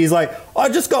 Forbesy? He's like, I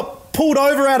just got pulled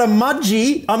over out of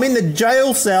Mudgee. I'm in the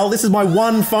jail cell. This is my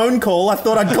one phone call. I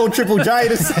thought I'd call Triple J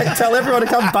to tell everyone to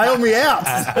come bail me out.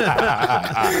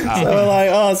 So we're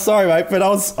like, oh, sorry, mate, but I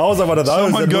was on one of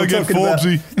those. Someone go get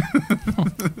Forbesy.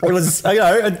 It was,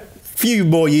 a few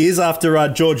more years after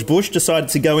George Bush decided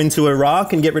to go into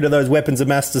Iraq and get rid of those weapons of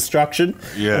mass destruction.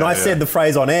 Yeah, and I said the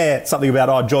phrase on air, something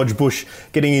about, George Bush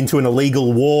getting into an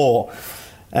illegal war.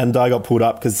 And I got pulled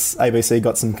up because ABC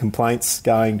got some complaints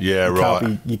going. Yeah,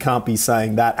 right. You can't be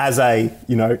saying that as a,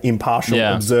 impartial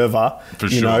observer. For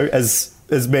sure.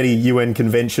 As many UN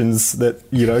conventions that,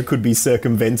 could be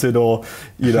circumvented or,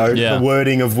 the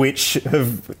wording of which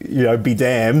have, be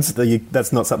damned.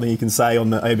 That's not something you can say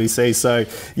on the ABC. So,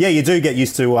 yeah, you do get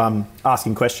used to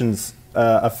asking questions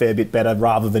a fair bit better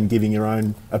rather than giving your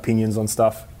own opinions on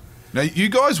stuff. Now, you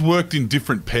guys worked in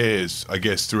different pairs, I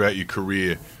guess, throughout your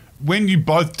career. When you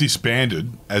both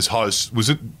disbanded as hosts, was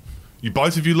it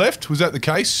both of you left? Was that the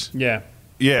case? Yeah.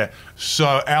 Yeah.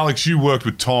 So, Alex, you worked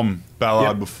with Tom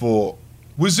Ballard before.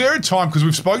 Was there a time, because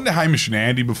we've spoken to Hamish and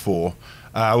Andy before,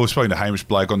 we've spoken to Hamish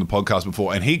Blake on the podcast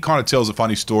before, and he kind of tells a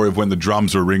funny story of when the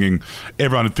drums were ringing,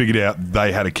 everyone had figured out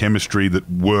they had a chemistry that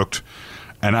worked,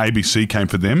 and ABC came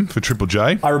for them, for Triple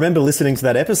J. I remember listening to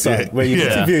that episode where you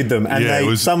interviewed them,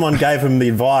 and someone gave them the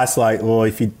advice like, well,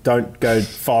 if you don't go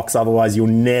Fox, otherwise you'll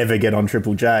never get on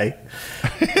Triple J.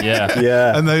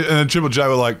 Yeah. And then Triple J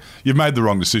were like, you've made the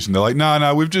wrong decision. They're like,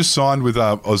 no, we've just signed with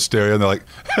Oz Stereo. And they're like,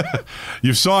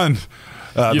 you've signed...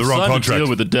 the wrong contract. A deal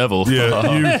with the devil. But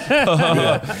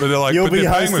they're like, you'll be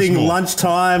hosting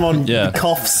lunchtime on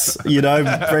Coughs, you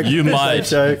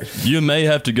may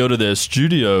have to go to their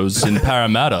studios in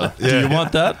Parramatta. Do you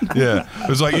want that? Yeah. It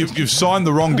was like, you've signed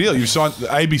the wrong deal.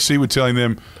 ABC were telling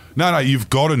them, no, you've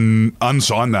got to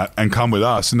unsign that and come with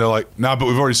us. And they're like, no, but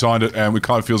we've already signed it and it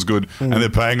kind of feels good and they're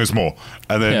paying us more.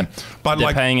 And then, but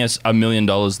they're paying us $1 million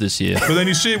this year. But then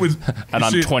you see it with... and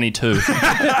I'm 22.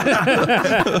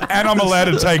 And I'm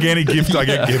allowed to take any gift I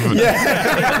get given.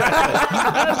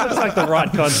 That's like the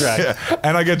right contract. Yeah.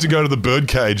 And I get to go to the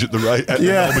birdcage at the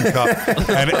Melbourne Cup.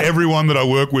 And everyone that I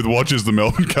work with watches the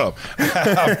Melbourne Cup.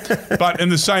 But in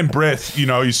the same breath,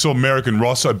 you saw Merrick and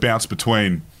Rosso bounce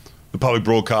between the public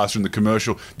broadcaster and the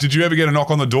commercial. Did you ever get a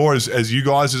knock on the door as you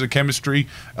guys as a chemistry,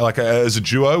 as a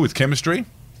duo with chemistry?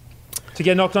 To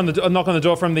get knock on the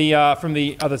door from the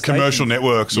other commercial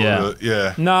networks? No,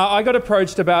 I got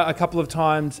approached about a couple of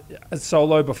times as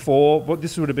solo before. Well,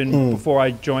 this would have been before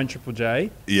I joined Triple J.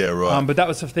 Yeah, right. But that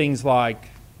was for things like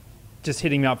just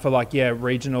hitting me up for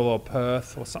regional or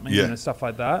Perth or something, stuff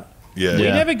like that. Yeah.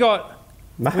 We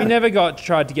never got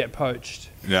tried to get poached.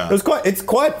 Yeah. It's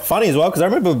quite funny as well, because I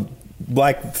remember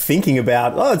thinking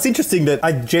about, it's interesting that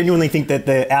I genuinely think that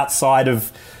they're outside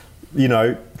of you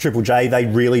know, Triple J, they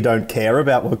really don't care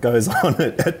about what goes on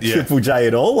at Triple J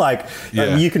at all. Like,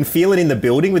 you can feel it in the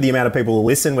building with the amount of people who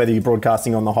listen, whether you're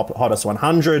broadcasting on the Hottest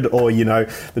 100 or, you know,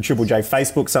 the Triple J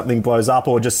Facebook, something blows up,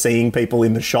 or just seeing people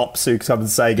in the shops who come and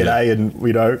say g'day and,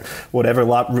 you know, whatever,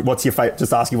 like,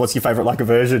 just asking what's your favourite, like, a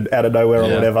version out of nowhere or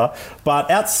whatever.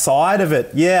 But outside of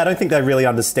it, I don't think they really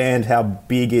understand how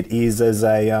big it is as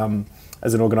an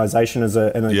organisation,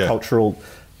 and a cultural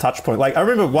touch point. Like, I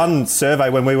remember one survey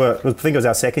when I think it was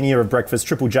our second year of breakfast,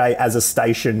 Triple J as a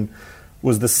station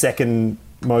was the second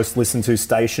most listened to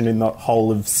station in the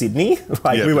whole of Sydney.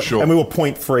 Like, and we were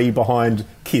 0.3 behind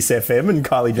Kiss FM and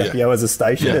Kylie Jackie as a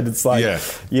station. And it's like,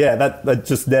 that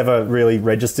just never really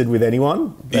registered with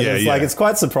anyone. And it's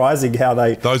quite surprising how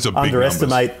they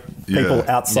underestimate people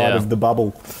outside of the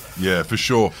bubble. Yeah, for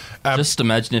sure. Just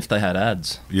imagine if they had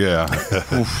ads. Yeah.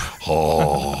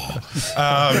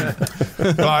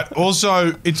 But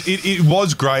also, it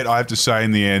was great, I have to say,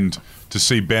 in the end, to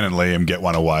see Ben and Liam get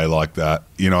one away like that.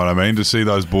 You know what I mean? To see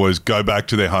those boys go back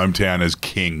to their hometown as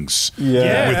kings with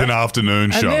an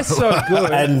afternoon show. And they're so good.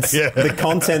 And the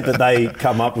content that they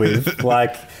come up with,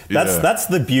 like, that's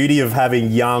the beauty of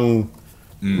having young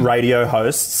radio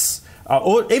hosts.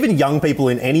 Or even young people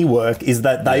in any work, is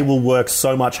that they will work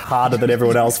so much harder than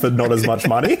everyone else for not as much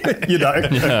money, you know,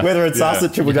 whether it's us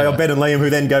at Triple J or Ben and Liam, who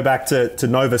then go back to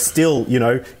Nova still, you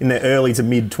know, in their early to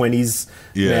mid 20s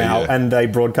now, and they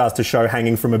broadcast a show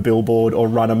hanging from a billboard or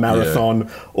run a marathon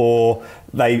or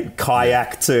they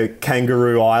kayak to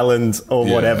Kangaroo Island or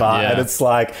whatever. And it's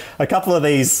like a couple of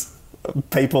these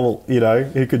people, you know,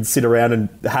 who could sit around and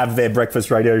have their breakfast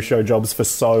radio show jobs for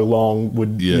so long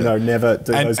would, you know, never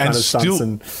do those kind of stunts.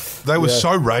 And they were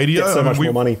so radio. Get so much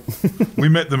more money. We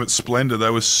met them at Splendor. They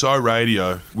were so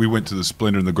radio. We went to the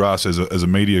Splendor in the Grass as a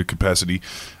media capacity.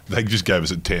 They just gave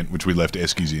us a tent, which we left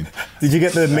Eskies in. Did you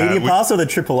get the media pass or the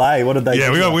AAA? What did they?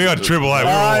 Yeah, we got AAA.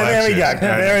 There we go.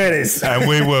 There it is. And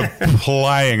we were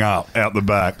playing up out the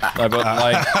back.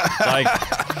 Like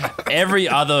every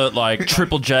other, like,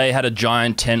 Triple J had a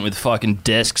giant tent with fucking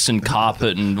desks and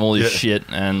carpet and all this shit,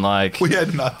 and like we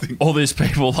had nothing. All these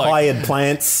people like hired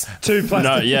plants. Two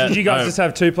plastic. Did you guys just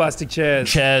have two plastic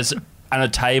chairs and a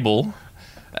table?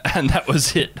 And that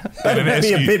was it. That'd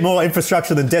be a bit more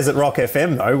infrastructure than Desert Rock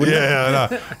FM, though, wouldn't it? Yeah,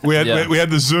 I know. We had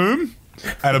the Zoom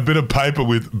and a bit of paper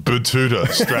with Batuta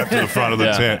strapped to the front of the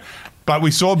tent. But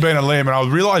we saw Ben and Liam, and I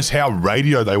realised how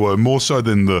radio they were, more so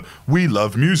than the We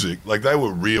Love Music. Like, they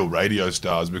were real radio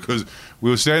stars, because we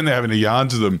were standing there having a yarn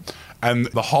to them, and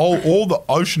all the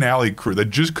Ocean Alley crew, they'd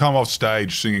just come off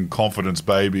stage singing Confidence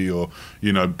Baby or,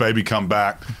 you know, Baby Come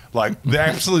Back, like the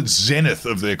absolute zenith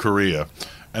of their career.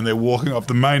 And they're walking off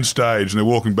the main stage and they're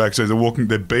walking backstage. They're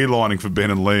beelining for Ben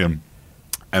and Liam.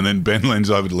 And then Ben leans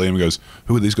over to Liam and goes,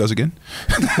 "Who are these guys again?"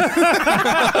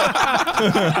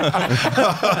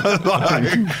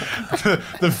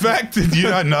 The fact that you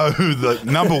don't know who the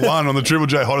number one on the Triple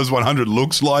J Hottest 100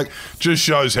 looks like just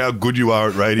shows how good you are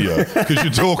at radio, because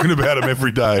you're talking about them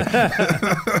every day.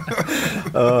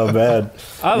 Oh, man.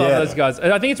 I love those guys.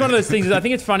 I think it's one of those things. I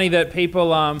think it's funny that people,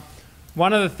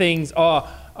 one of the things,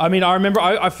 I mean, I remember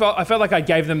I felt like I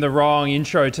gave them the wrong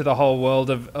intro to the whole world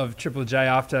of Triple J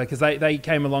after, because they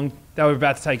came along, they were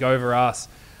about to take over us.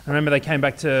 I remember they came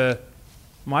back to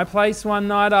my place one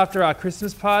night after our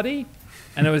Christmas party,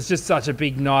 and it was just such a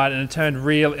big night, and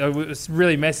it was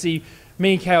really messy.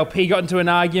 Me and KLP got into an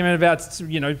argument about,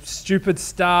 you know, stupid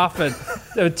stuff, and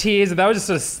there were tears, and they were just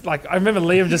sort of like, I remember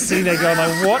Liam just sitting there going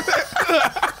like,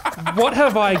 what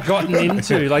have I gotten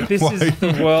into? Like, this is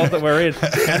the world that we're in.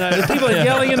 And people are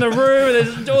yelling in the room. And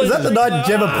is that the night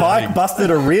Gemma Pike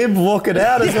busted a rib walking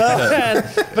out as well?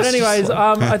 But anyways,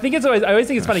 I always think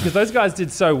it's funny, because those guys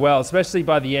did so well, especially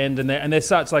by the end, and they're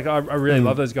such, like, I really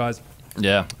love those guys.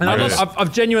 Yeah. And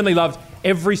I've genuinely loved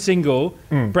every single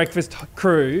breakfast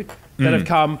crew that have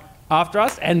come after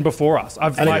us and before us.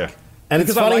 And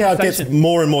it's funny how it gets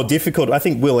more and more difficult. I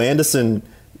think Will Anderson,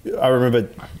 I remember,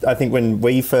 I think when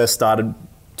we first started,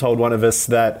 told one of us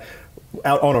that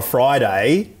on a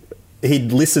Friday,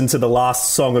 he'd listen to the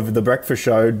last song of the breakfast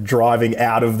show driving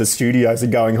out of the studios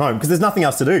and going home, because there's nothing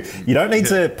else to do. You don't need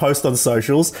to post on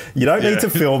socials. You don't need to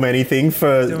film anything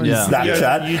for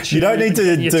Snapchat. YouTube, you don't need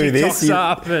to do this.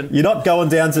 You're not going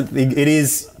down to... It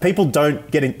is... People don't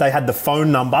get in... They had the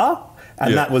phone number...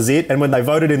 And that was it. And when they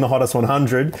voted in the Hottest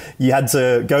 100, you had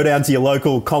to go down to your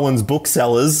local Collins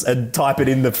booksellers and type it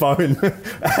in the phone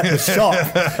at the shop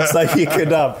so you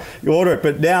could order it.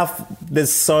 But now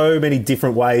there's so many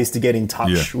different ways to get in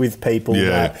touch with people.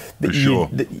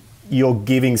 You're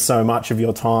giving so much of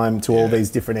your time to all these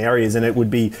different areas, and it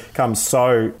would become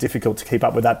so difficult to keep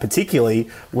up with that, particularly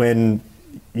when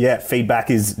feedback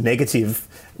is negative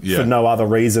for no other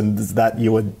reason that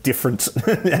you are different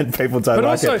and people don't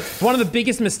like it. But also, one of the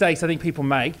biggest mistakes I think people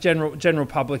make, general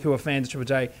public who are fans of Triple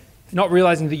J, not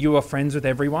realising that you are friends with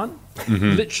everyone.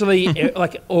 Mm-hmm. Literally,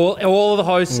 like all of the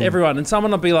hosts, everyone. And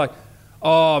someone will be like,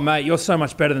 oh, mate, you're so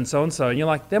much better than so-and-so. And you're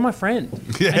like, they're my friend.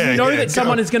 And you know that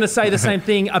someone is going to say the same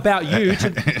thing about you to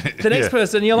the next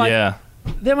person. And you're like,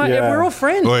 we're all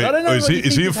friends. Wait, I don't know. Is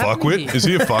he a fuckwit? Is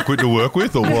he a fuckwit to work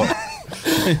with or what?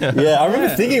 I remember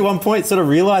thinking at one point, sort of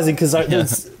realising,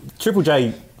 because Triple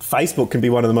J Facebook can be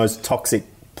one of the most toxic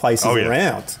places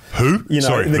around. Who?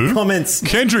 The comments.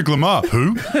 Kendrick Lamar.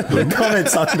 Who? The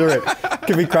comments under it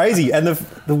can be crazy. And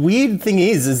the weird thing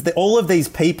is that all of these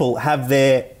people have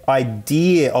their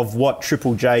idea of what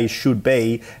Triple J should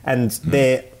be, and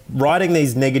they're writing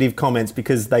these negative comments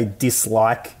because they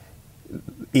dislike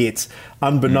it.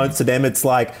 Unbeknownst to them, it's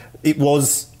like it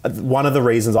was one of the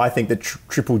reasons I think that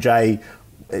Triple J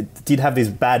did have these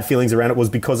bad feelings around it was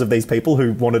because of these people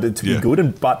who wanted it to be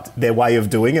good, but their way of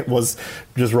doing it was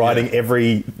just writing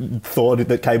every thought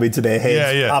that came into their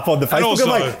heads up on the Facebook. Also,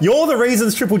 like, you're the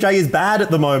reasons Triple J is bad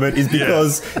at the moment is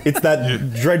because it's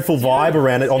that dreadful vibe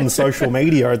around it on the social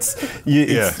media. It's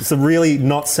some really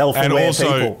not self-aware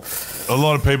people. A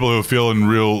lot of people who are feeling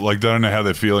real, like, don't know how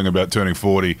they're feeling about turning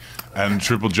 40, and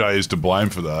Triple J is to blame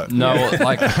for that. No,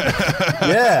 like...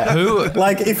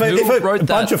 if a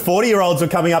bunch of 40-year-olds were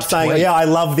coming up saying, I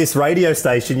love this radio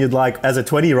station, you'd like, as a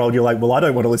 20-year-old, you're like, well, I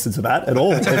don't want to listen to that at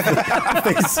all. If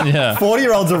these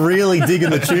 40-year-olds are really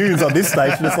digging the tunes on this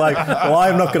station, it's like, well,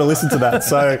 I'm not going to listen to that.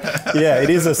 So, it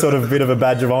is a sort of bit of a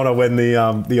badge of honour when the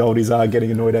oldies are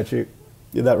getting annoyed at you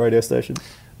in that radio station.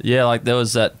 Yeah, like there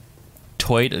was that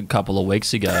tweet a couple of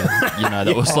weeks ago,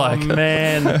 that was like,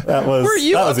 man, were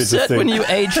you upset when you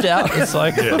aged out? It's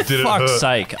like, for fuck's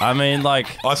sake. I mean, like,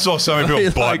 I saw so many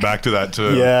people bite back to that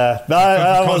too. Yeah,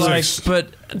 but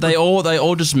they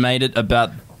all just made it about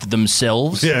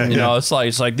themselves.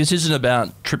 It's like this isn't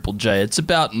about Triple J, it's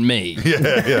about me. For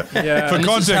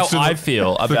context, this is how I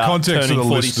feel about turning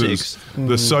 46.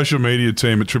 The social media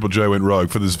team at Triple J went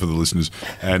rogue. For the listeners,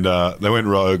 and they went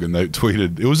rogue and they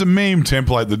tweeted. It was a meme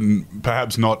template that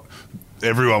perhaps not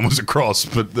everyone was across,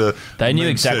 but they knew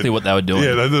exactly what they were doing.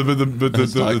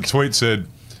 The tweet said,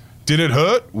 "Did it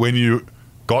hurt when you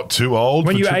got too old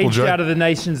when for you Triple aged J? out of the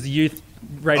nation's youth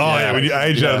radio?" Oh yeah, when you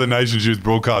aged out of the nation's youth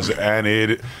broadcaster,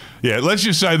 and let's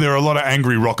just say there are a lot of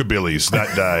angry rockabillys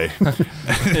that day.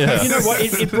 You know what?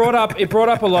 It brought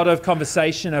up a lot of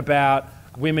conversation about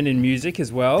women in music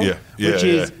as well, which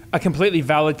is a completely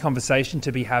valid conversation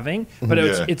to be having. But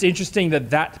it's interesting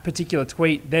that particular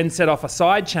tweet then set off a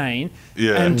side chain,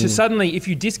 and to suddenly, if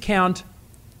you discount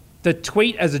the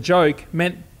tweet as a joke,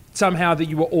 meant somehow that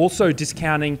you were also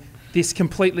discounting this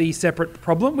completely separate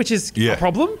problem, which is a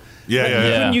problem.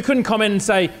 You couldn't comment and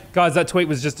say, guys, that tweet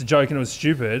was just a joke and it was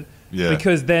stupid.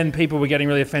 Because then people were getting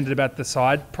really offended about the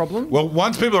side problem. Well,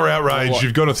 once people are outraged,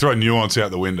 you've got to throw nuance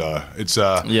out the window. It's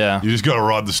you just got to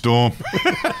ride the storm.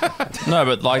 No,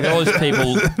 but like all those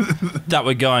people that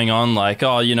were going on, like,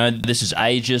 this is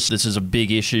ageist. This is a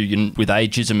big issue with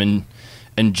ageism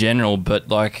in general. But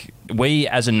like, we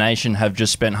as a nation have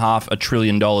just spent $500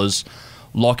 billion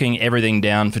locking everything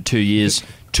down for 2 years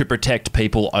to protect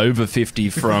people over 50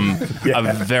 from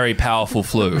a very powerful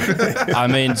flu. I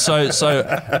mean, so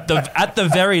at the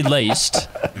very least,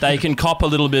 they can cop a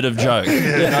little bit of joke.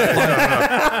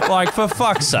 Like, for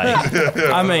fuck's sake.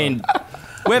 I mean,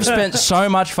 we've spent so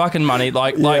much fucking money,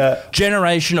 like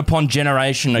generation upon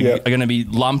generation are going to be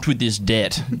lumped with this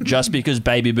debt just because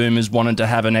baby boomers wanted to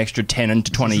have an extra 10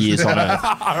 to 20 years on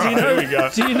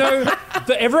Earth. Do you know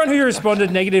that everyone who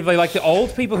responded negatively, like the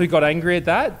old people who got angry at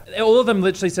that, all of them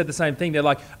literally said the same thing. They're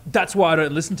like, that's why I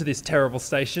don't listen to this terrible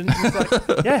station. It's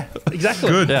like, yeah, exactly.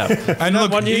 Good. Yeah. And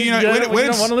look, when you don't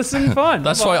want to listen, fine.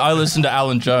 That's why I listen to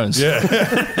Alan Jones. Yeah.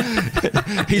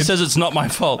 He says it's not my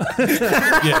fault.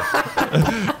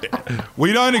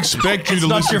 We don't expect you to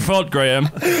listen. It's not your fault, Graham.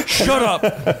 Shut up.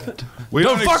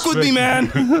 Don't fuck with me,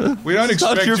 man. We don't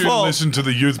expect you to listen to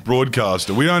the youth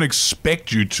broadcaster. We don't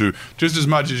expect you to, just as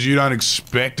much as you don't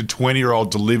expect a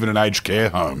 20-year-old to live in an aged care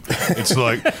home. It's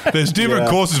like, there's different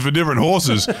courses for different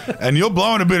horses, and you're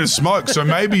blowing a bit of smoke, so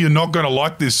maybe you're not going to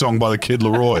like this song by the Kid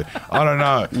Laroi. I don't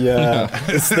know. Yeah.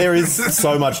 There is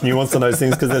so much nuance on those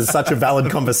things because there's such a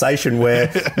valid conversation where,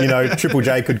 Triple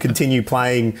J could continue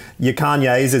playing your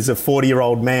Kanye's as a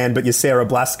 40-year-old man, but your Sarah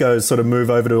Blasco's sort of move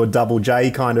over to a Double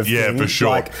J kind of thing. For sure.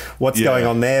 Like, what's going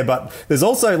on there? But there's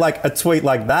also, like, a tweet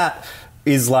like that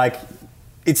is like,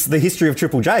 it's the history of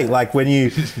Triple J. Like when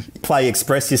you play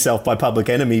Express Yourself by Public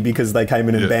Enemy because they came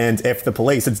in and banned F the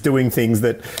Police, it's doing things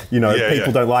that,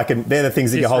 people don't like, and they're the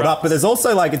things that you hold up. But there's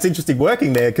also it's interesting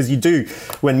working there because you do,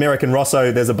 when Merrick and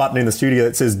Rosso, there's a button in the studio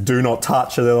that says do not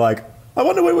touch, and they're like, I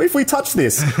wonder if we touch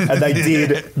this. And they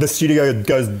did. The studio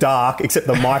goes dark, except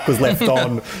the mic was left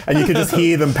on, and you could just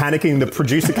hear them panicking. The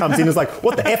producer comes in and is like,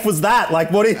 what the F was that?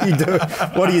 Like, what are you doing?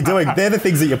 What are you doing? They're the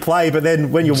things that you play, but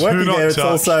then when you're working there,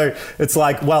 it's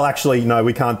like, well, actually, no,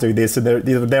 we can't do this. And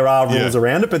there are rules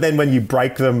around it, but then when you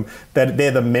break them,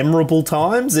 they're the memorable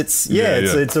times. It's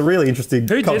a really interesting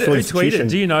cultural institution. Tweeted?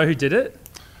 Do you know who did it?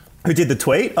 Who did the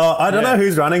tweet? I don't know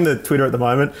who's running the Twitter at the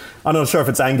moment. I'm not sure if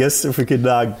it's Angus, if we could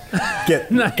get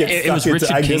it was Richard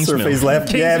Angus Kingsmill. Or if he's left.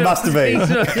 Kingsmill. Yeah, it must have been. It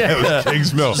was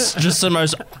Kingsmill. Just the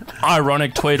most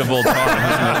ironic tweet of all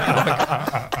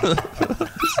time, isn't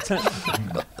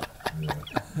it?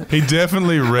 He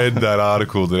definitely read that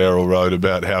article that Errol wrote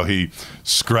about how he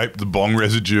scraped the bong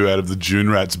residue out of the June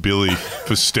rat's billy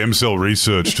for stem cell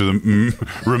research to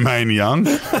remain young.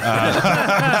 The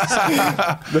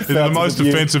most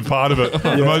offensive part of it.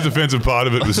 The most offensive part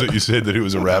of it was that you said that he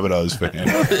was a Rabbitohs fan.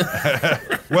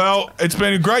 Well, it's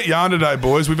been a great yarn today,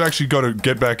 boys. We've actually got to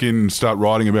get back in and start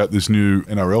writing about this new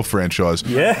NRL franchise.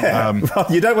 Yeah. Well,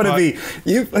 you don't want to be...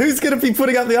 who's going to be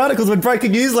putting up the articles when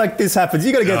breaking news like this happens?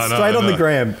 You got to get straight on the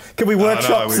gram. Can we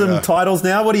workshop some titles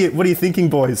now? What are you thinking,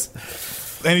 boys?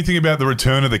 Anything about the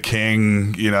return of the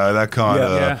king, that kind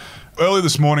of... Yeah. Earlier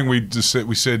this morning, we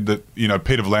said that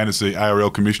Peter V'landys, the ARL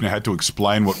commissioner, had to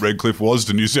explain what Redcliffe was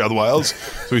to New South Wales.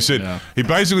 So he said he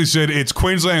basically said it's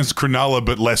Queensland's Cronulla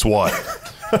but less white.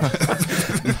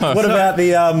 What about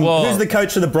the who's the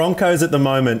coach of the Broncos at the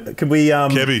moment? Could we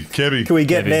Kevy? Can we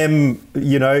get them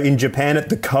in Japan at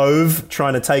the Cove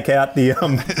trying to take out the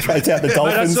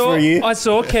Dolphins for a year? I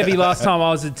saw Kevy last time I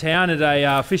was in town at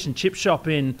a fish and chip shop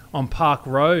on Park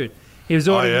Road. He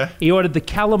ordered the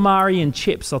calamari and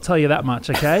chips. I'll tell you that much,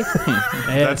 okay?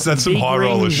 That's some high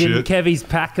roller shit. In Kevy's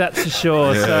pack, that's for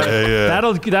sure.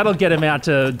 That'll get him out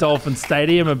to Dolphin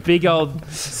Stadium. A big old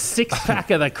 6-pack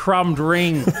of the crumbed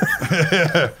ring.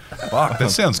 Fuck,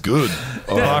 that sounds good.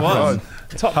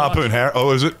 Harpoon Harry.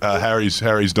 Oh, is it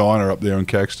Harry's Diner up there in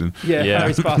Caxton? Yeah.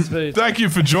 Harry's fast food. Thank you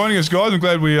for joining us, guys. I'm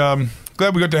glad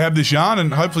we got to have this yarn,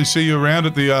 and hopefully see you around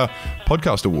at the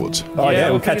podcast awards.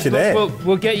 We'll catch you there.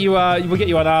 We'll get you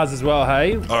on ours as well.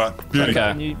 Hey. All right. Beauty.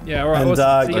 Okay. All right.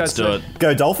 And let's do it.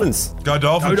 Go Dolphins. Go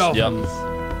Dolphins. Go Dolphins.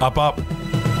 Yep. Up.